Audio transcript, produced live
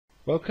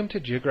Welcome to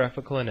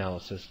Geographical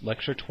Analysis,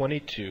 Lecture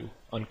 22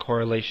 on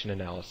Correlation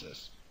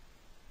Analysis.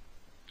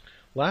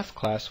 Last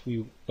class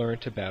we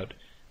learned about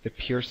the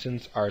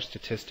Pearson's R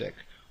statistic,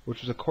 which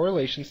was a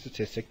correlation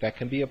statistic that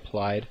can be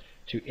applied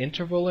to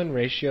interval and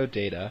ratio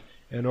data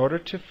in order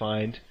to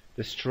find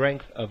the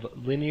strength of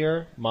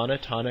linear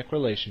monotonic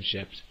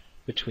relationships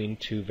between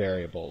two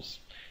variables.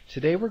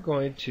 Today we're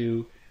going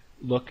to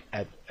look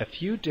at a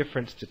few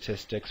different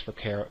statistics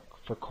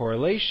for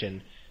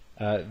correlation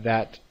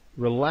that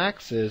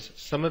relaxes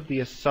some of the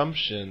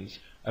assumptions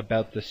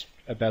about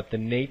the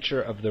nature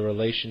of the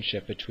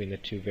relationship between the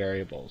two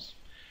variables.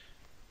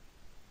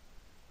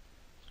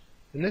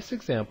 In this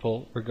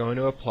example, we're going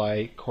to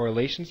apply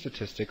correlation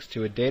statistics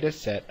to a data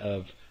set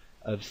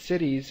of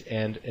cities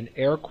and an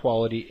air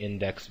quality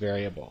index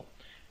variable.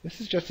 This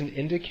is just an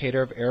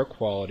indicator of air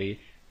quality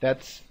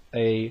that's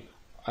a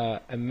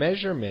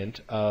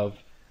measurement of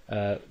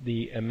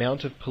the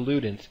amount of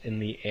pollutants in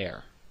the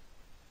air.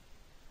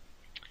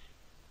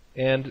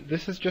 And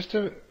this is just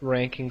a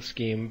ranking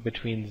scheme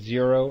between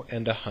 0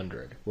 and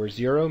 100, where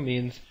 0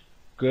 means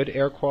good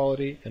air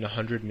quality and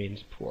 100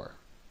 means poor.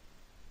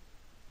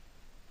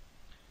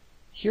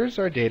 Here's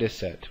our data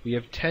set. We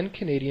have 10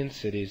 Canadian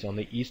cities on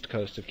the east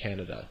coast of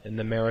Canada in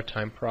the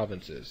Maritime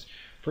provinces.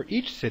 For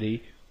each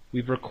city,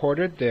 we've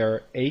recorded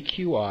their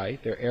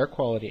AQI, their air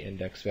quality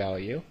index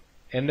value,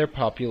 and their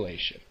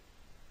population.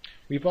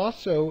 We've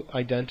also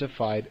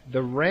identified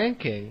the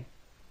ranking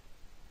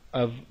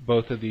of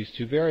both of these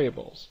two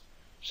variables.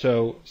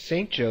 So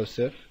St.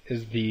 Joseph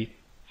is the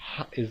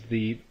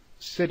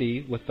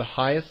city with the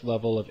highest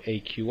level of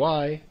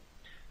AQI,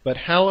 but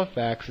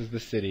Halifax is the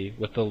city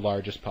with the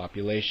largest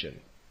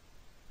population.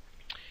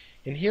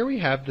 And here we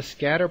have the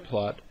scatter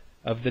plot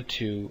of the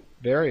two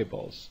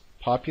variables,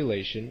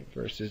 population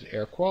versus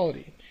air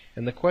quality.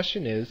 And the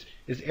question is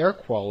air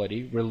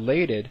quality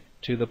related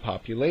to the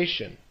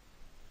population?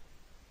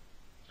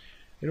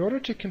 In order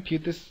to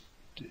compute this,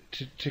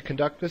 to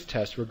conduct this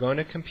test, we're going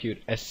to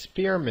compute a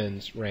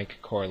Spearman's rank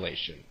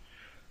correlation.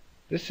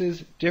 This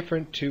is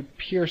different to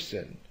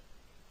Pearson.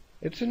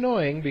 It's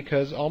annoying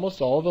because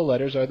almost all the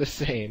letters are the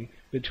same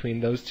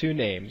between those two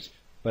names,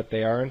 but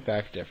they are in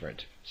fact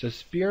different. So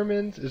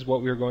Spearman's is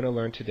what we're going to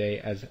learn today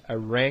as a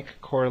rank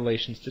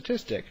correlation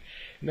statistic.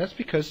 And that's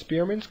because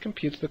Spearman's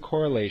computes the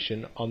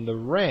correlation on the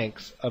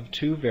ranks of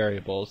two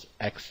variables,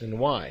 x and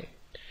y.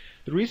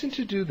 The reason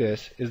to do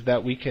this is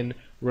that we can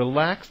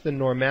relax the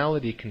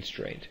normality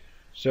constraint.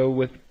 So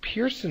with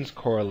Pearson's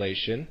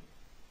correlation,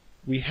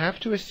 we have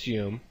to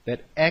assume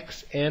that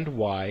x and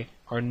y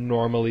are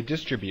normally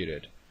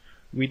distributed.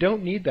 We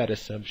don't need that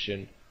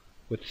assumption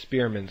with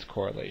Spearman's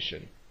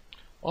correlation.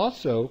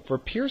 Also, for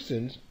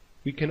Pearson's,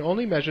 we can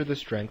only measure the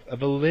strength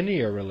of a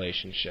linear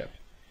relationship.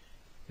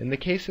 In the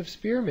case of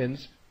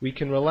Spearman's, we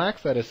can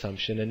relax that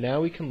assumption, and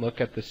now we can look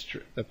at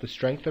the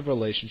strength of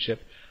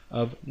relationship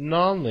of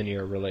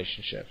nonlinear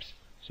relationships.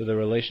 So the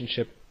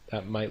relationship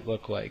that might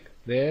look like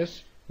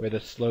this, where the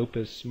slope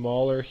is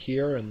smaller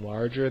here and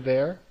larger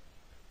there,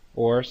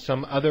 or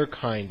some other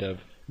kind of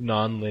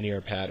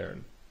nonlinear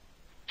pattern.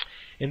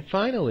 And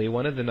finally,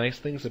 one of the nice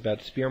things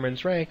about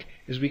Spearman's rank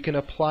is we can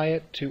apply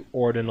it to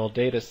ordinal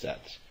data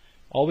sets.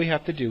 All we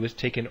have to do is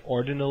take an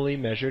ordinally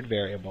measured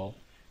variable,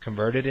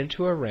 convert it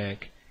into a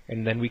rank,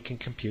 and then we can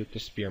compute the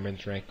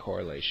Spearman's rank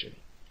correlation.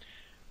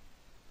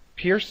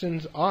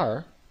 Pearson's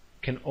R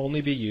can only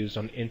be used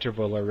on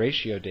interval or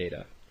ratio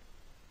data,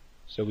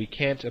 so we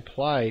can't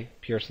apply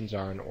Pearson's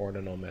R on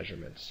ordinal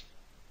measurements.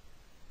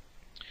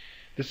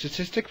 The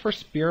statistic for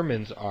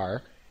Spearman's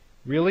R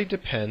really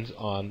depends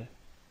on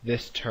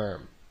this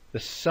term, the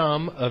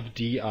sum of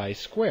di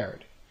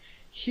squared.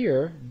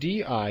 Here,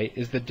 di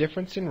is the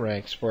difference in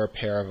ranks for a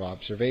pair of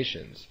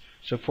observations.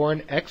 So for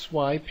an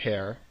xy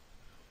pair,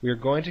 we're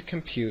going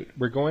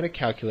to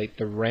calculate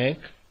the rank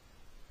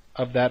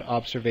of that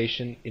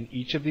observation in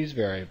each of these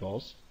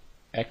variables,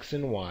 x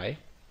and y.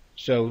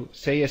 So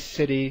say a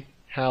city,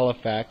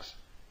 Halifax,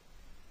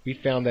 we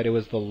found that it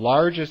was the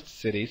largest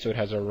city, so it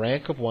has a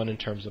rank of 1 in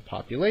terms of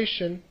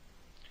population,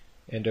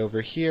 and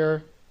over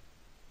here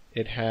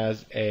it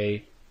has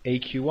a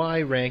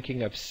AQI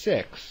ranking of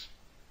 6.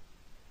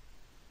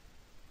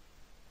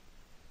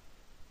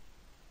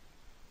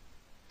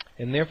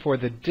 And therefore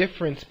the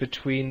difference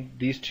between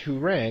these two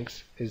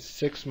ranks is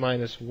 6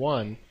 minus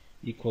 1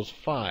 equals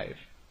 5.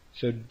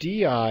 So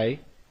di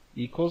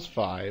equals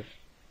 5,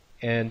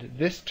 and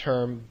this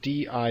term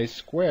di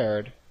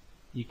squared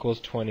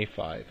equals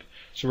 25.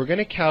 So we're going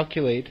to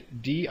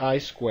calculate di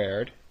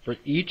squared for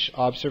each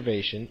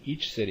observation,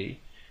 each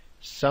city,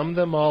 sum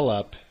them all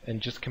up,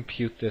 and just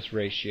compute this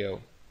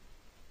ratio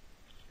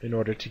in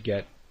order to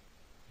get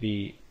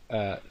the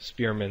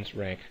Spearman's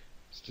rank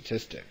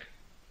statistic.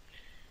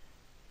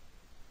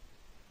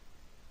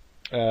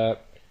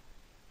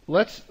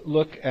 Let's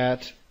look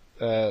at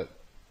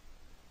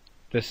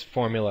this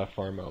formula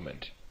for a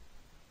moment.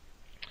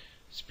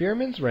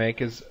 Spearman's rank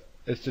is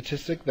a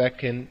statistic that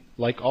can,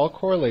 like all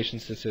correlation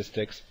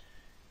statistics,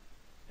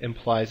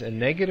 implies a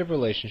negative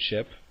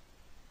relationship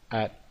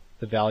at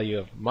the value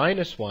of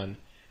 -1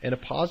 and a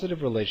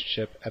positive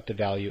relationship at the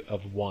value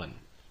of 1.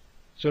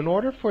 So in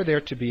order for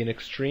there to be an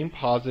extreme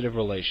positive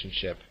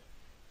relationship,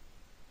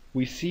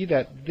 we see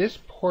that this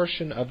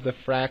portion of the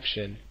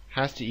fraction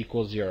has to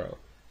equal 0,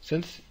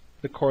 since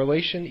the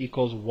correlation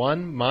equals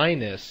 1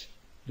 minus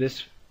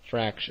this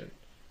fraction.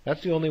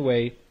 That's the only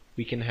way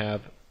we can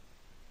have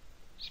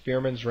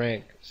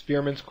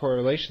Spearman's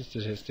correlation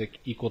statistic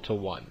equal to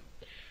 1.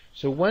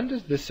 So when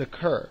does this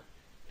occur?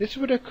 This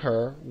would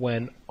occur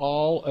when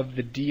all of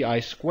the di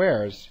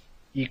squares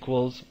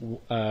equals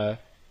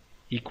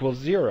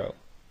 0.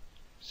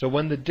 So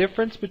when the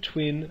difference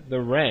between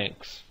the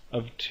ranks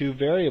of two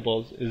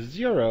variables is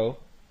 0,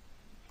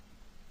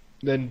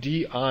 then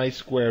di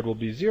squared will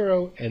be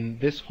 0, and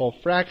this whole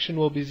fraction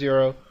will be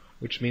 0,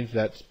 which means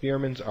that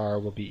Spearman's R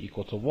will be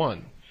equal to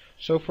 1.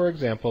 So for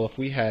example, if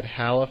we had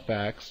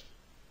Halifax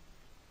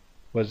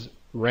was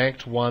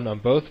ranked 1 on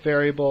both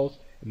variables,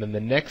 and then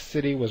the next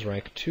city was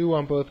ranked 2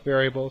 on both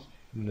variables,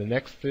 and the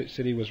next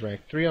city was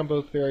ranked 3 on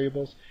both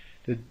variables,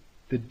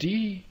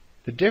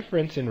 the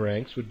difference in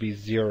ranks would be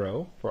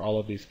 0 for all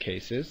of these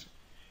cases,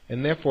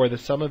 and therefore the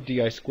sum of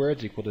di squared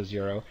is equal to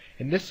 0,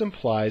 and this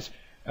implies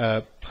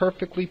a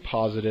perfectly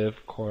positive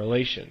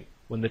correlation,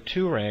 when the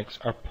two ranks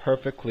are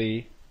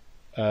perfectly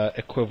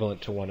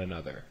equivalent to one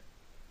another.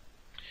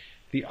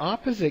 The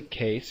opposite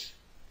case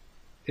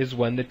is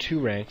when the two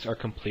ranks are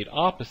complete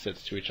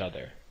opposites to each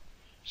other.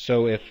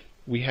 So if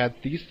we had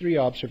these three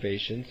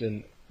observations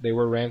and they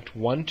were ranked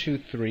 1, 2,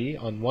 3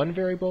 on one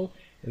variable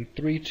and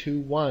 3,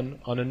 2, 1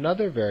 on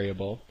another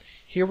variable,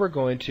 here we're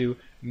going to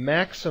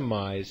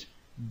maximize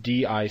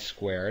di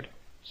squared.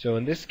 So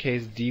in this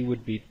case, d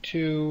would be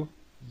 2,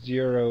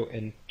 0,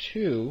 and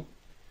 2.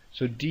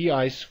 So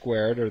di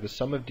squared, or the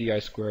sum of di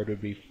squared,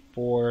 would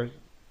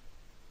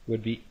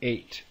be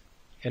 8.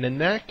 And in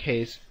that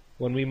case,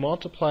 when we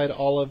multiplied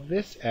all of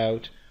this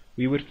out,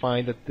 we would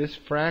find that this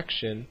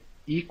fraction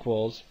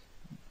equals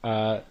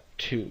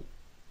 2.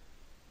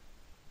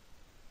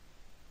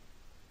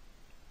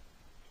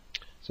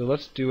 So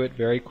let's do it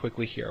very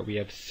quickly here. We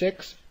have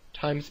 6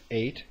 times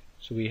 8,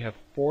 so we have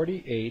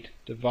 48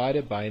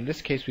 divided by, in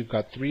this case we've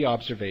got 3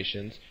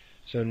 observations,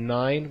 so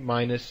 9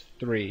 minus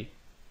 3,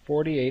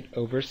 48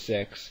 over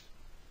 6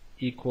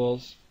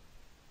 equals,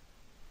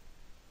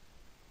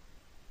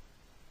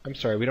 I'm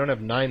sorry, we don't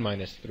have 9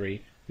 minus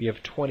 3, we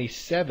have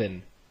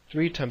 27,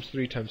 3 times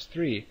 3 times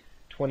 3,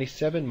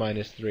 27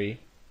 minus 3,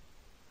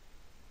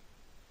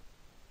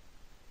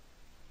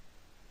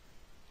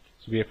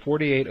 so we have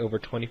 48 over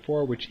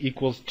 24, which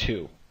equals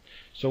 2.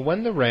 So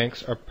when the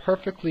ranks are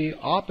perfectly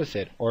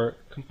opposite or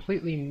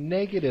completely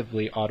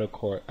negatively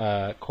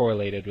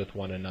correlated with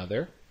one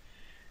another,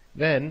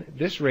 then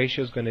this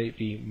ratio is going to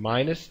be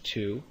this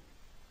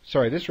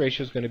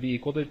ratio is going to be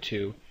equal to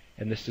 2,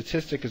 and the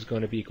statistic is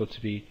going to be equal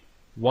to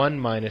 1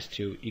 minus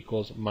 2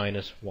 equals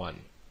minus 1.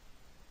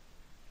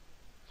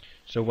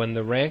 So when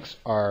the ranks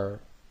are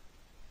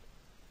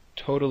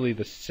totally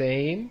the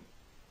same,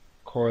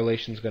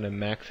 correlation is going to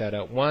max out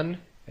at 1,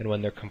 and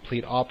when they're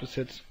complete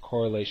opposites,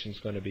 correlation is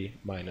going to be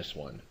minus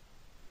 1.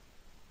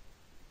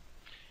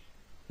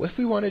 If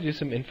we want to do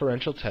some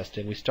inferential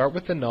testing, we start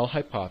with the null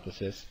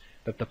hypothesis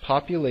that the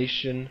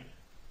population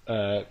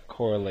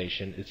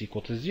correlation is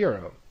equal to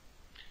 0.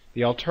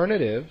 The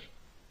alternative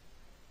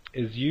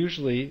is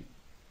usually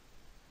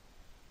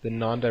the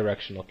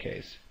non-directional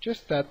case,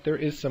 just that there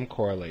is some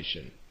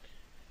correlation.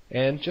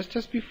 And just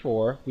as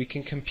before, we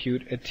can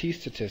compute a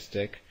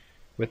t-statistic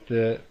with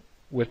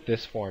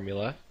this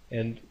formula,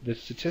 and the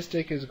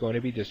statistic is going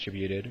to be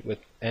distributed with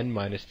n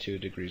minus 2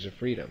 degrees of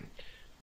freedom.